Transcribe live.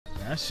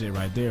That shit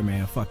right there,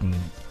 man. Fucking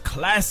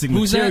classic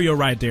material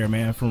right there,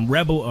 man. From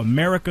Rebel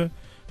America.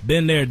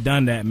 Been there,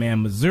 done that,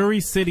 man. Missouri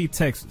City,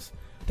 Texas.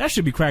 That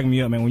should be cracking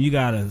me up, man. When you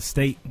got a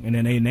state and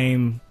then they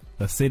name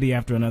a city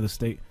after another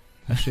state.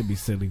 That should be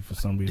silly for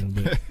some reason.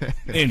 But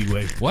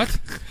anyway. What?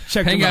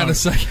 Hang on a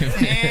second.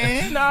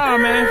 Nah,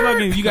 man.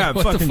 Fucking, you got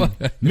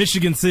fucking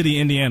Michigan City,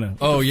 Indiana.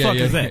 Oh, what the fuck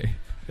is that? Yeah.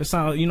 It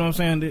sounds, you know what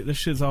I'm saying? This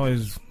shit's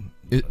always...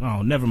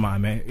 Oh, never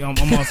mind, man.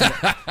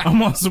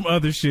 I'm on some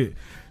other shit.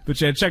 But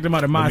yeah, check them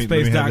out at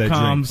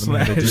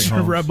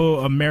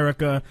myspace.com/Rebel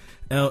America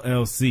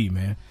LLC,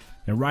 man.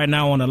 And right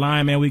now on the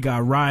line, man, we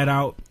got Ride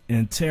Out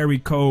and Terry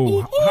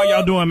Cole. How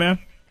y'all doing, man?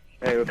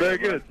 Hey, we're very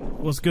good.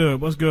 What's good?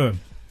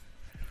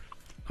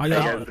 How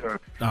y'all doing?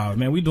 Oh,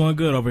 man, we doing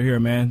good over here,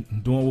 man.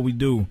 Doing what we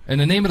do. And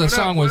the name of the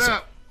song was...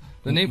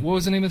 What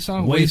was the name of the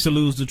song? Ways to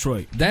Lose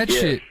Detroit. That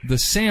shit, the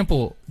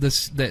sample,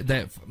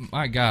 that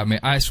my God,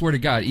 man, I swear to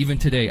God, even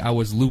today, I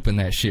was looping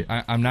that shit.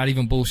 I'm not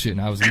even bullshitting.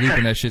 I was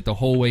looping that shit the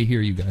whole way here,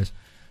 you guys.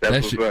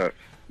 That shit,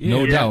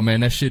 no doubt,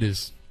 man. That shit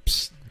is...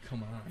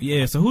 come on.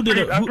 Yeah, so who did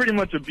it? I pretty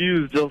much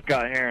abused Jill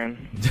Scott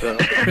Heron. So.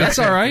 That's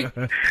all right.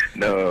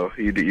 No,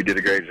 you did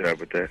a great job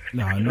with that.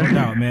 No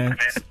doubt, man.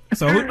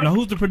 So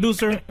who's the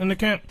producer in the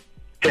camp?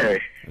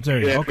 Terry.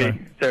 Yeah, okay.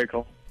 Terry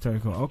Cole.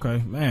 Okay,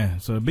 man.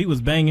 So the beat was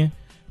banging.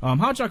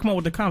 How'd y'all come up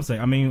with the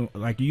concept? I mean,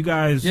 like, you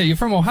guys... Yeah, you're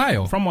from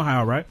Ohio. From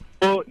Ohio, right?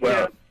 Well,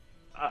 yeah.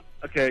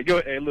 Okay, go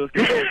ahead, Lewis.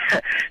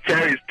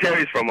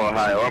 Terry's from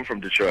Ohio. I'm from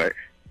Detroit.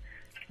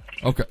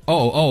 Okay.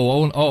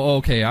 Oh,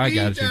 okay. I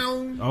got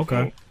you.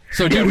 Okay.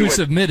 So, dude who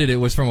submitted it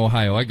was from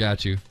Ohio. I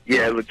got you.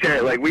 Yeah, look,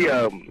 Terry, like, we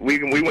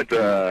went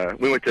to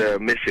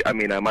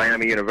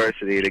Miami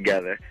University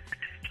together.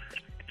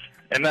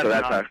 And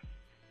that's how...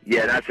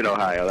 Yeah, that's in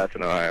Ohio. So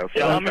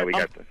yeah, that's how we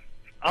got there.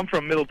 I'm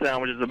from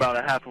Middletown, which is about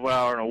a half an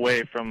hour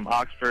away from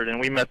Oxford, and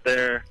we met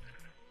there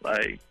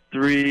like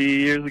 3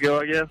 years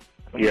ago, I guess.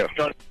 Yeah.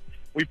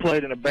 We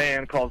played in a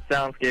band called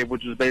Soundscape,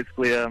 which is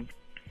basically a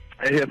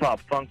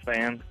hip-hop funk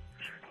band,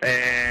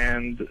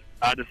 and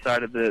I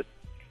decided that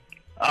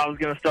I was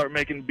going to start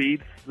making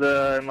beats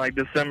in like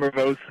December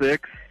of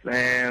 06,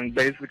 and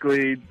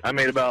basically I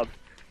made about,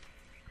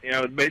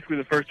 basically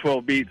the first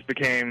 12 beats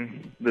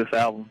became this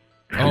album.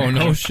 Oh,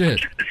 no shit.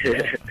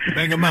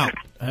 Bang them out.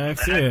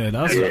 That's it.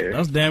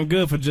 That's damn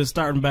good for just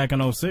starting back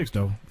in 06,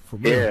 though.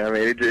 Yeah, I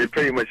mean, it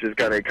pretty much just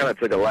kind of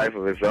took a life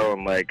of its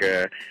own. Like,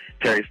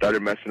 Terry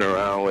started messing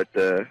around with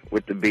the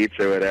beats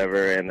or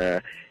whatever,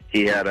 and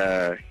he had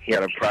a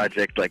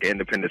project, like an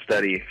independent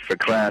study for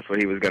class where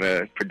he was going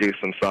to produce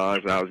some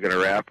songs and I was going to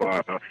rap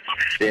on them.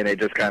 Then it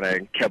just kind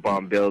of kept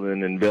on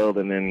building, and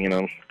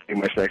then, pretty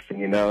much next thing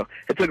you know,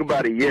 it took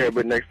about a year,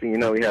 but next thing you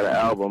know, we had an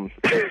album.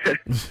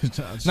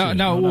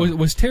 Now,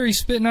 was Terry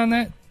spitting on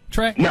that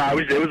track? No,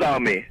 it was all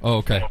me. Oh,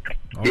 okay.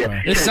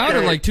 Yeah. It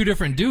sounded like two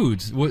different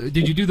dudes.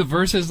 Did you do the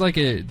verses like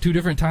at two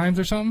different times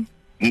or something?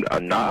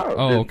 No.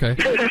 Oh, okay.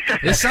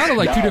 It sounded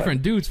like two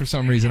different dudes for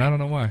some reason. I don't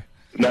know why.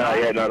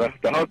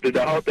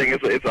 The whole thing is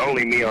it's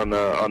only me on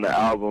the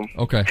album.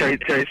 Okay.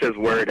 Terry says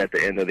word at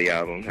the end of the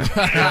album.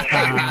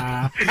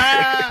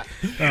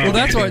 Well,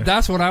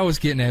 that's what I was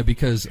getting at,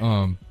 because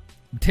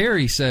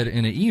Terry said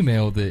in an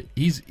email that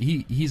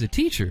he's a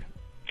teacher.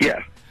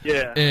 Yeah.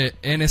 Yeah.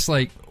 And it's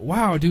like,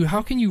 wow, dude,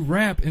 how can you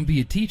rap and be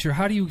a teacher?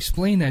 How do you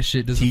explain that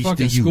shit? Does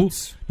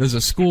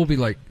a school be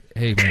like,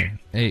 hey man,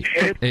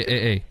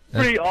 hey?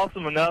 Pretty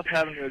awesome enough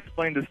having to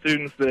explain to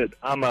students that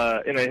I'm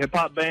in a hip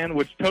hop band,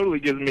 which totally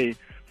gives me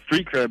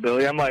street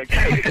credibility. I'm like,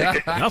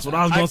 hey, that's what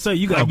I was gonna say.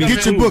 You gotta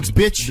get your books,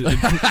 bitch.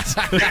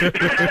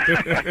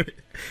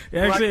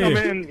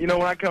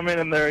 When I come in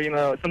and they're,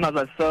 sometimes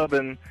I sub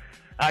and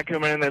I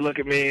come in and they look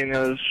at me and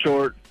this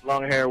short,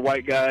 long hair,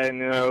 white guy,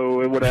 and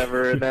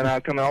whatever. And then I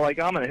come in,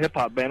 I'm in a hip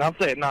hop band. I'll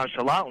say it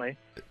nonchalantly,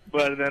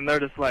 but then they're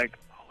just like,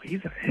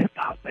 he's in a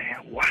hip-hop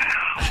band. Wow.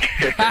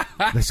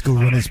 Let's go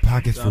run his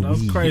pockets for That's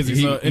weed.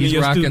 crazy. He's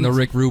rocking the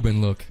Rick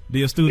Rubin look. Do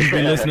your students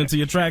be listening to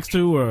your tracks,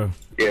 too? Or?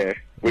 Yeah.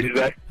 What'd you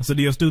say? So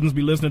do your students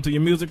be listening to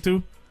your music,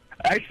 too?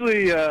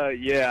 Actually,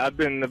 yeah. I've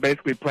been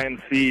basically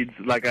planting seeds.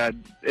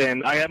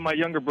 And I have my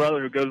younger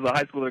brother who goes to the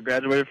high school that I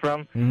graduated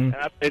from, and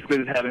I'm basically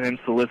just having him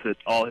solicit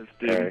all his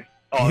students.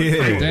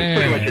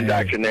 Pretty much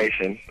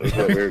indoctrination is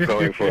what we were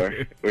going for.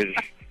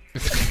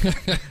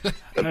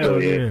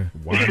 Hell yeah.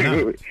 Why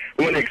not?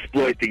 We want to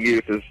exploit the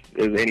youth as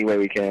any way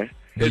we can.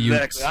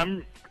 Exactly.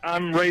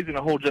 I'm raising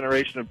a whole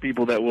generation of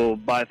people that will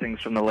buy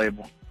things from the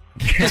label.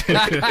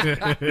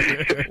 Wow.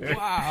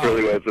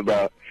 Really what it's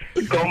about.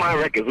 Call my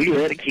records. We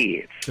love the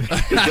kids.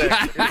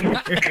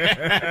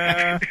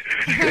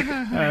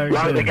 As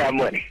long as they got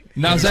money.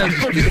 Now is that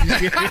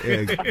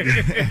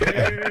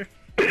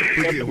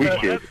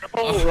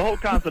the whole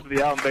concept of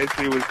the album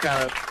basically was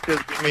kind of,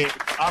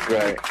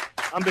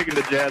 I'm big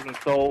into jazz and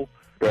soul.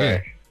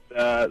 Right.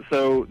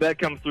 So that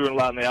comes through a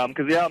lot in the album,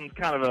 because the album's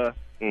kind of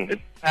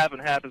it's half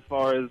and half as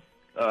far as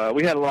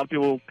we had a lot of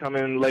people come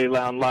in and lay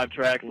down live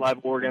tracks, live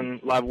organ,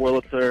 live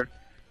Wurlitzer,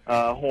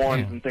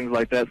 horns, and things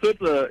like that.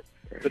 So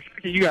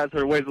you guys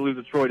heard Ways to Lose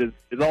Detroit is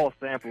all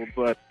sampled,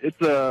 but it's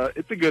a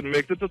good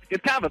mix.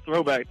 It's kind of a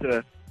throwback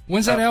to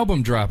When's that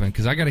album dropping?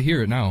 Because I got to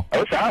hear it now. Oh,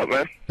 it's out,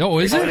 man. Oh,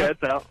 is it? Yeah,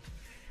 it's out.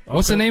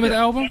 What's the name of the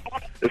album?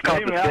 It's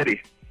called The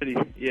City.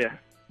 Yeah.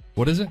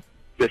 What is it?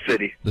 The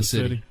City. The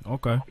City.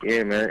 Okay.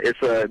 Yeah, man. It's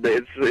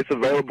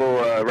available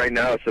right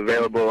now. It's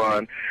available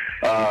on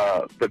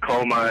the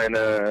Coal Mine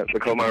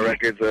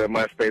Records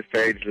MySpace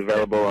page. It's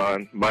available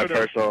on my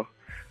personal.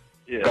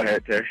 Yeah. Go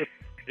ahead, Terry.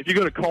 If you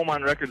go to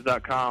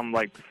coalminerecords.com,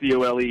 like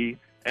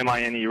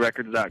COLEMINE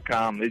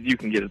records.com, you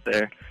can get it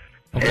there.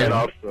 Okay. And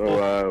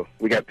also,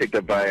 we got picked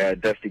up by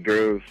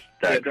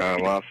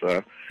DustyGrooves.com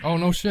also. Oh,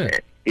 no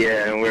shit.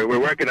 Yeah, and we're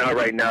working out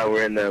right now.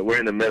 We're in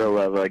the middle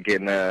of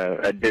getting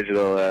a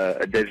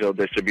digital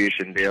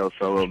distribution deal.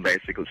 So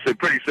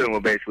pretty soon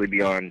we'll basically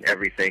be on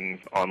everything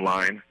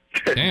online.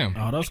 Damn.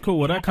 Oh, that's cool.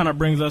 Well, that kind of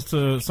brings us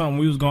to something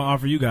we was gonna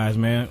offer you guys,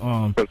 man.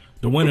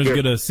 The winners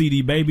get a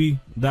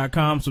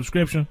CDBaby.com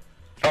subscription.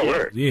 Oh,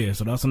 word. Yeah,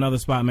 so that's another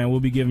spot, man. We'll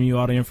be giving you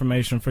all the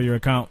information for your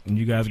account, and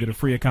you guys get a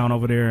free account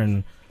over there.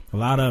 And a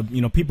lot of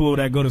people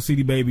that go to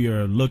CD Baby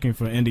are looking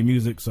for indie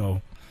music,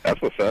 so. That's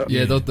what's up.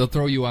 Yeah, they'll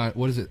throw you on,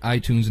 what is it,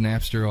 iTunes,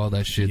 Napster, all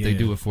that shit. Yeah. They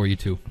do it for you,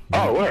 too.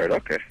 Oh, word,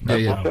 okay.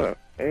 That's Yeah. what's up.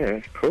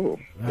 Yeah, cool.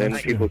 Then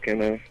people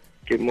can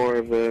get more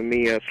of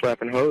me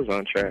slapping hoes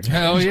on track.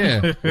 Hell yeah.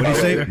 What do you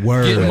say?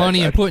 Word. Getting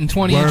money and putting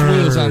 20-inch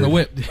wheels on the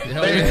whip.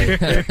 Hell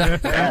yeah.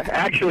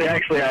 Actually, I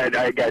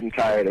gotten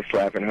tired of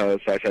slapping hoes,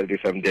 so I tried to do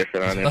something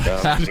different on it. So.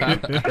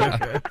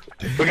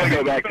 We're gonna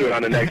go back to it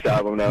on the next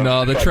album, though.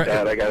 No, the Fuck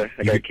that. I gotta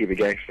keep it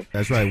gangster.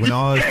 That's right. When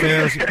all else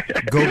fails,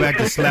 go back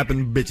to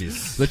slapping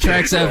bitches. The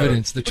track's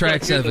evidence. The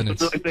track's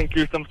evidence. I really think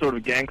you're some sort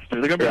of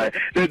gangster. They're gonna be Right.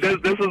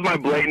 This was my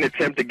blatant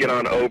attempt to get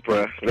on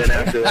Oprah. Then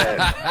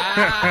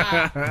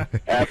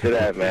after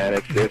that, man,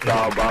 it's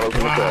all bottles in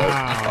the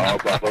club. All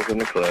bottles in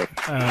the club.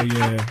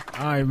 Yeah,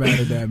 I ain't mad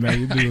at that, man.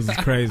 You dudes is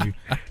crazy.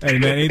 Hey,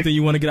 man, anything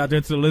you want to get out there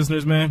to the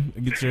listeners, man?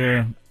 Get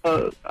your.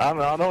 I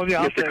don't know if you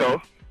Mr.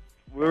 Cole.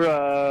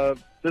 We're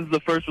this is the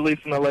first release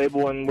on the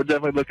label, and we're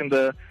definitely looking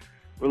to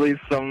release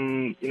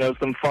some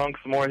funk,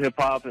 some more hip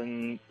hop,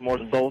 and some more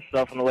soul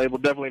stuff on the label.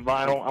 Definitely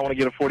vinyl. I want to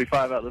get a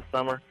 45 out this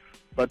summer,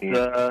 but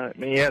I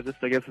guess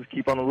just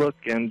keep on the look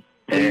and.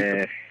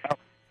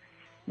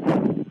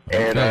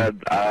 And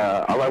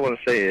all I want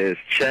to say is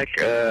check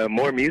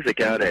more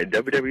music out at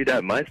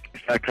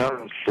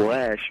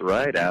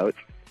www.myspace.com/rideout.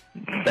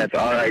 That's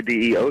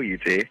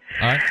RIDEOUT.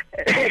 All right.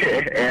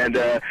 And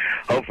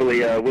hopefully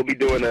we'll be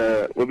doing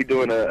a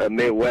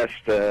Midwest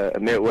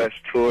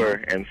tour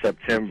in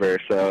September.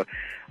 So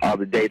all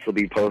the dates will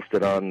be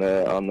posted on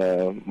the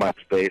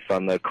MySpace,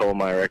 on the Coal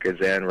Mine Records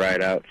and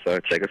Rideout. So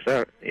check us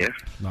out. Yeah.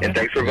 And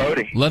thanks for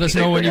voting. Let us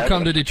know when you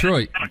come to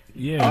Detroit.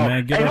 Yeah,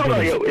 man. Get Hey, up hold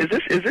with on, us.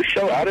 yo. Is this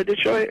show out of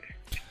Detroit?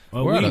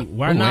 We're now,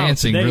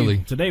 Lansing, today, really.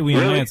 Today we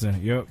in Really?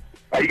 Lansing. Yep.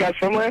 Are you guys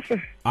from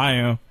Lansing? I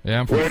am.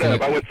 Yeah, I'm from Word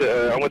up. Flint. I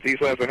went to East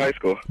Lansing High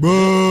School.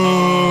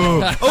 Boo!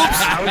 Oops!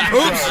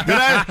 Did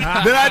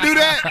I do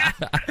that?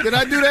 Did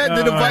I do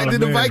that?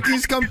 Did the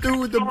Vikings come through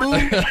with the boo?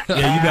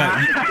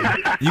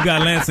 Yeah, you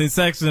got Lansing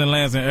Sexton and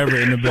Lansing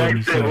Everett in the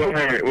building. So.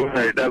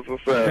 Word. That's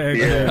what's up. Heck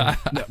Yeah.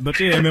 But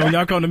yeah, man, when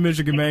y'all come to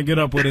Michigan, man, get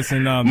up with us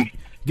and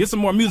get some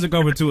more music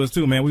over to us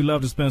too, man. We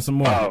love to spend some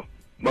more. Oh,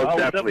 most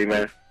definitely,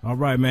 man. All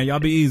right, man. Y'all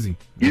be easy.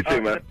 You too,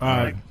 man. All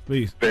right,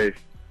 peace. Peace.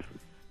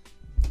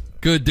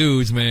 Good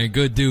dudes, man.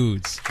 Good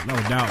dudes. No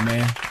doubt,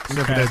 man.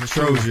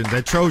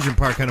 That Trojan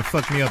part kind of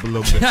fucked me up a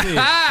little bit.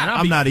 Yeah,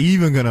 I'm not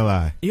even gonna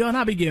lie. Yo, and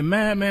I be getting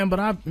mad, man, but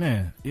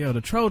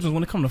the Trojans,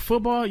 when it come to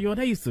football,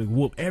 they used to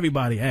whoop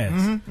everybody's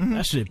ass.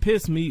 That shit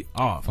pissed me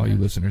off. All you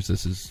man. listeners,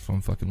 this is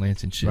from fucking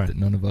Lansing shit Right. that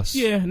none of us.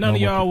 Yeah, none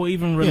of y'all will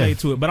even relate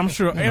to it, but I'm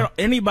sure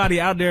anybody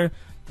out there,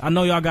 I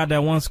know y'all got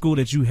that one school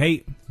that you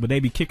hate, but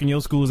they be kicking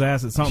your school's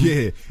ass at something.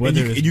 Yeah.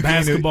 Whether And it's can't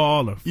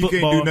basketball or You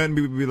football. can't do nothing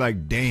but be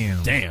like,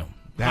 damn. Damn.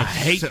 I That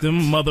hate sucks. them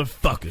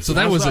motherfuckers. So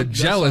that was a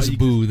jealous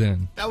boo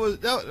then.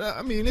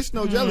 I mean, it's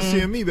no jealousy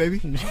in me, baby.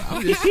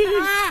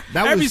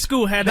 Every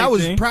school had that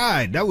was thing.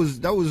 pride. That was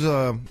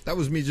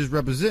me just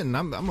representing.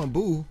 I'm a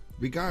boo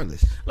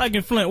regardless. Like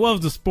in Flint, what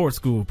was the sports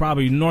school?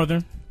 Probably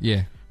Northern.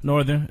 Yeah.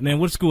 And then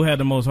which school had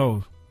the most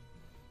hoes?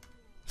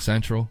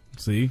 Central.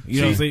 See,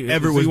 you know what I'm saying?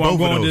 Everett See was where I'm both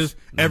going of with those.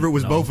 this? Everett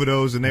was No. both of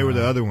those, and they were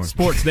the other one.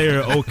 Sports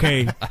there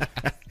okay.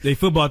 They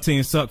football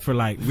team sucked for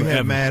like We forever.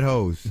 had mad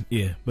hoes.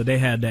 Yeah, but they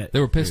had that. They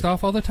were pissed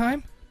off all the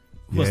time?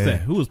 What's Yeah.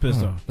 that? Who was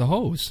pissed off? The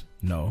hoes.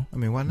 No, I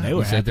mean, why not? They They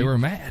were said they happy. were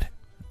mad.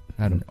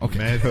 I don't know. Okay.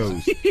 Mad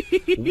hoes.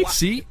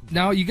 See?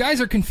 Now you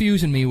guys are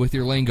confusing me with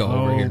your lingo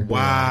over here.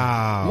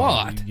 Wow.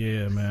 What?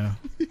 Yeah, man.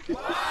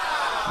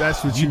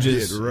 That's what you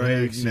just- did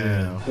right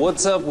now.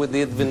 What's up with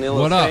the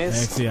vanilla What up?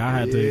 face? Actually, I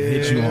had to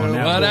hit you on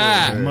that. What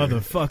up?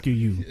 Motherfucker,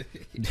 you.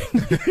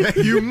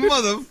 You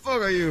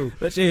motherfucker, you.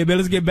 But yeah, man,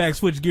 let's get back,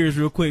 switch gears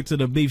real quick to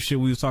the beef shit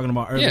we was talking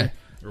about earlier.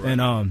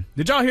 And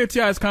did y'all hear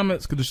T.I.'s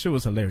comments? Because the shit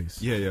was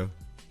hilarious. Yeah, yo.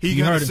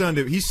 You heard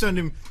He sunned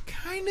him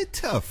kind of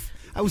tough.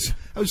 I was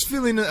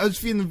feeling a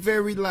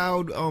very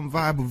loud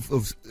vibe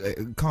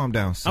of calm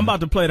down, son. I'm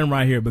about to play them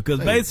right here because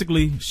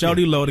basically,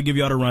 Shorty Low, to give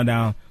y'all the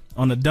rundown,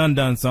 on the Dun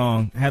Dun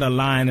song, had a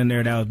line in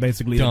there that was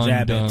basically Dun a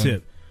jab Dun. at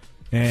Tip.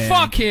 And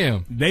fuck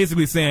him.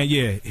 Basically saying,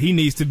 yeah, he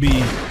needs to be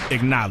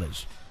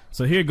acknowledged.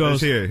 So here goes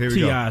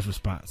T.I.'s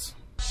response.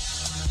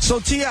 So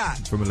T.I.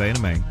 from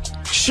Atlanta, Maine.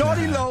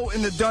 Shorty Low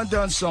in the Dun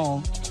Dun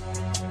song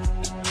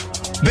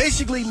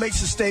basically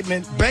makes a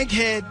statement,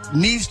 Bankhead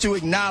needs to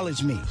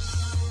acknowledge me.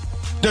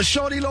 Does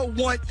Shorty Low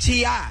want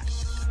T.I.,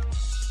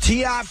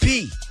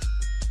 T.I.P.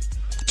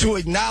 to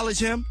acknowledge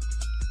him?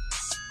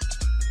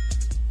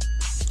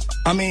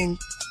 I mean,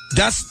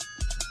 that's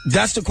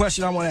the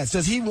question I want to ask.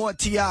 Does he want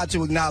T.I.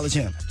 to acknowledge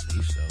him?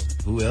 So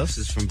who else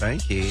is from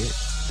Bankhead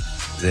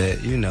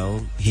that, you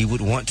know, he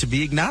would want to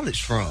be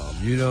acknowledged from?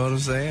 You know what I'm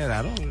saying?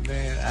 I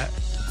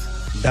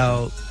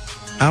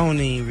don't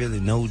even really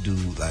know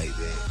dude like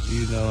that.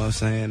 You know what I'm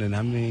saying? And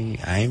I mean,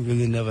 I ain't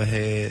really never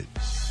had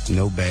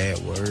no bad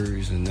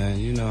words and nothing.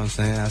 You know what I'm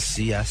saying? I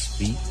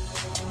speak.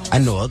 I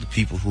know other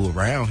people who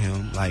around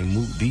him, like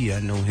Moot B. I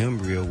know him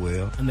real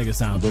well. That nigga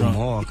sound drunk.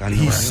 Mark, I know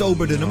he's him,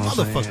 sober than a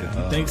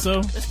motherfucker. You think so?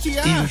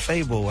 Even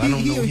Fabo, I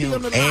don't know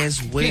him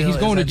as well. He's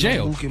going to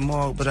jail. Mook and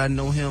Mark, but I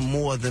know him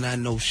more than I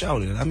know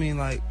Shouted. I mean,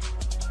 like,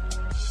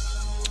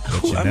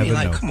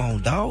 come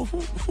on, dog.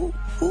 Who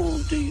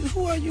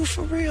are you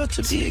for real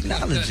to be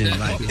acknowledging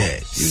like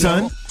that?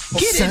 Son?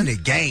 Get in the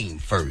game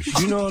first.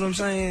 You know what I'm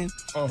saying?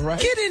 All right.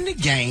 Get in the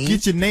game.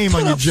 Get your name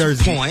on your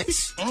jersey.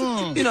 Points.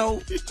 You know,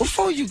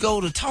 before you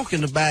go to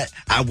talking about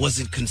I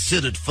wasn't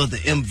considered for the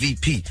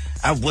MVP.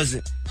 I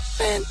wasn't.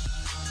 Man,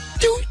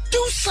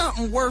 do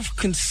something worth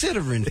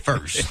considering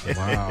first.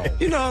 Wow.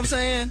 You know what I'm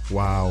saying?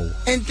 Wow.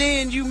 And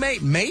then you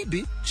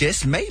maybe,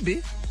 just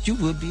maybe, you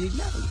will be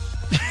acknowledged.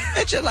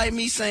 That's just like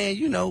me saying,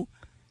 you know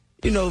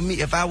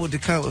me, if I would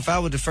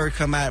to first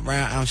come out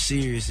around, I'm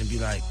serious and be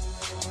like,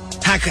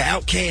 how could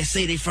Outkast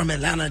say they from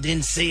Atlanta,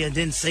 didn't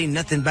say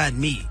nothing about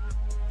me?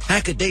 How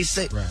could they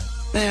say,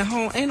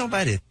 man, ain't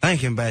nobody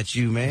thinking about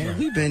you, man.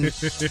 We've been,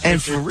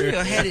 and for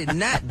real, had it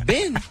not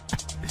been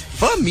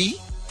for me,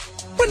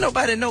 wouldn't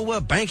nobody know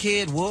what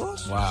Bankhead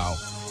was? Wow.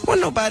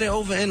 Wasn't nobody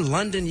over in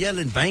London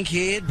yelling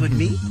Bankhead with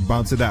me?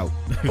 Bounce it out.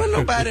 Wasn't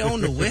nobody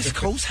on the West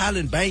Coast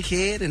hollering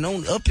Bankhead and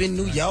up in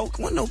New York?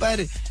 Wasn't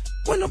nobody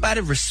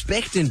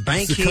respecting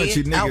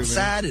Bankhead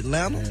outside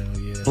Atlanta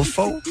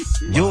before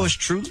yours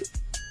truly?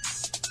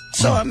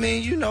 So, I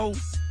mean, you know,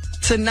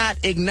 to not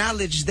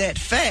acknowledge that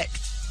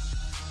fact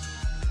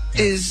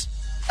is,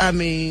 I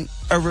mean,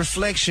 a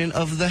reflection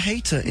of the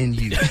hater in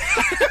you.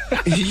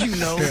 You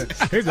know.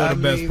 Here's the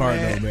best part,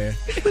 though, man.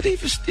 But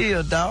even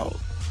still, dog,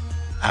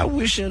 I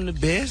wish him the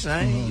best.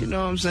 You know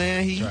what I'm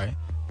saying?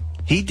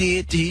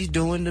 He's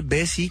doing the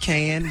best he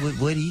can with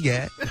what he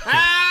got.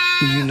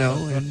 You know,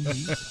 and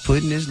he's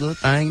putting this little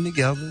thing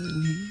together.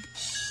 And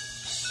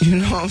you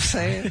know what I'm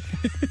saying?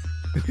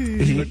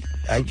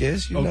 I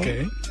guess, you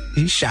know,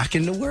 he's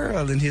shocking the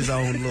world in his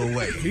own little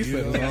way.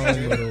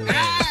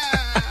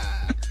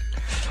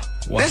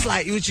 That's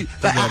like what you.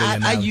 Like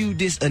I use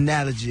this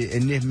analogy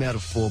and this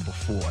metaphor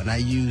before, and I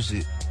use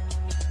it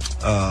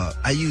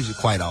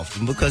quite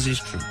often because it's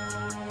true.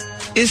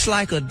 It's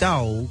like a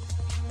dog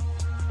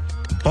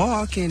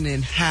barking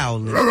and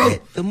howling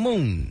at the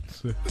moon.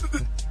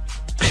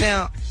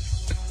 Now,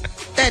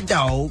 that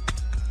dog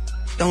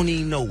don't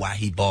even know why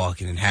he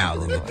barking and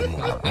howling at the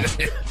moon.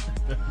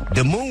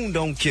 The moon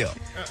don't care.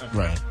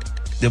 Right.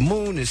 The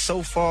moon is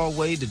so far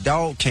away, the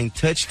dog can't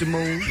touch the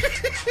moon.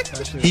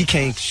 He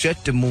can't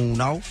shut the moon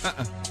off.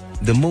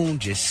 The moon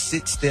just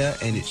sits there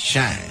and it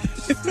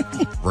shines,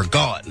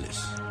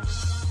 regardless.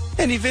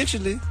 And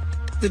eventually,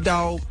 the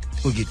dog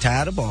will get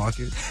tired of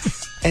barking,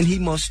 and he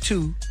must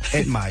too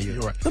admire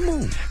the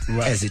moon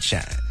as it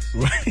shines.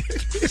 Right.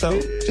 So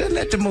just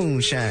let the moon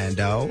shine,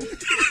 dog.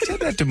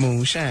 Just let the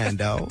moon shine,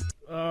 dog.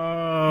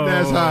 Oh,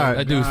 that's hard.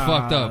 That dude's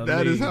fucked up.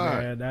 That is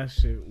hard. Man, that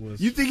shit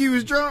was. You think he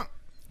was drunk?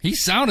 He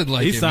sounded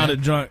like he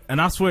sounded drunk, and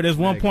I swear there's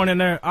one point in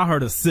there I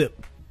heard a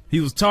sip. He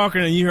was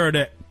talking, and you heard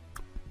that,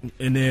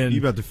 and then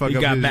he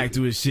got back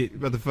to his shit. You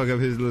about to fuck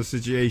up his little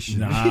situation.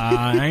 Nah,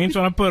 I ain't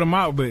trying to put him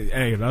out, but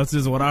hey, that's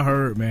just what I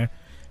heard, man.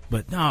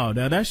 But no,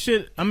 that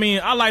shit. I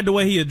mean, I like the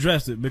way he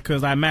addressed it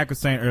because like Mac was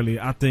saying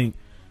earlier, I think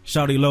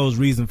Shawty Lowe's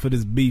reason for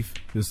this beef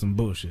is some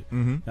bullshit.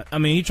 I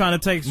mean, he trying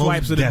to take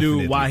swipes at the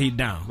dude while he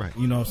down. Right.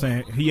 You know what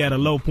I'm saying? He had a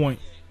low point,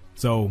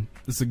 so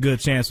it's a good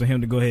chance for him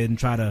to go ahead and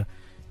try to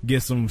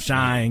get some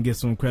shine, get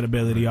some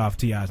credibility off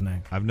T.I.'s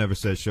name. I've never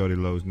said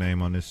Shawty Lowe's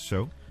name on this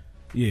show.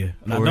 Yeah,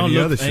 and or any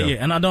other show.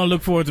 And I don't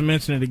look forward to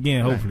mentioning it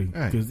again. Hopefully,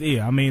 because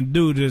I mean,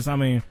 dude,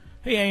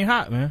 he ain't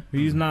hot, man.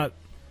 He's not.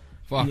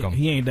 Fuck him.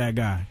 He ain't that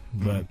guy.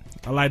 But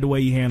I like the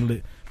way he handled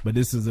it. But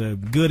this is a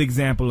good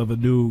example of a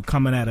dude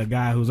coming at a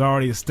guy who's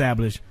already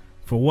established.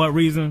 For what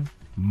reason?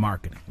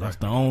 Marketing. That's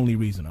the only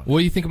reason. What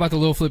do you think about the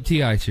Lil Flip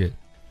T.I. shit?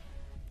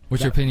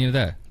 What's your opinion of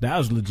that? That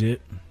was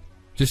legit.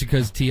 Just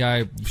because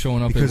T.I.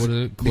 showing up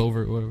at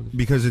Clover, whatever.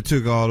 Because it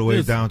took all the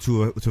way down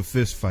to a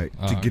fist fight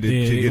to get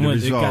it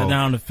resolved. It got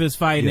down to fist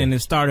fight, and it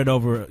started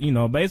over,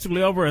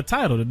 basically over a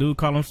title. The dude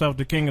called himself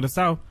the King of the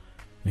South.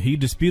 And he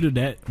disputed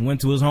that, went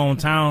to his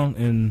hometown,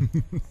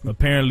 and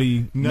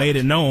apparently made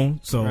it known.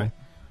 So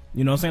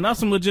You know what I'm saying? That's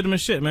some legitimate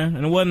shit, man.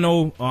 And it wasn't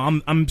no,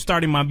 I'm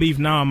starting my beef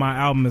now and my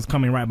album is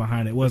coming right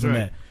behind it. It wasn't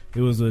that.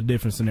 It was a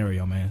different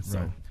scenario, man.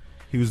 So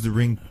he was the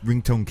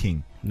ringtone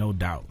king. No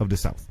doubt. Of the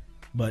South.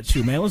 But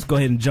shoot, man, let's go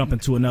ahead and jump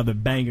into another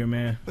banger,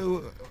 man.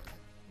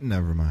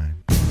 Never mind.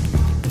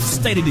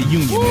 State of the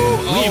Union, man.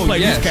 We ain't play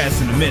these cats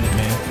in a minute,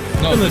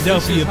 man. No,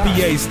 Philadelphia,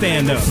 PA,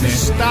 stand up, man.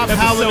 Stop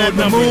howling at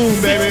the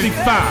moon, baby.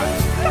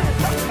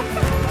 65.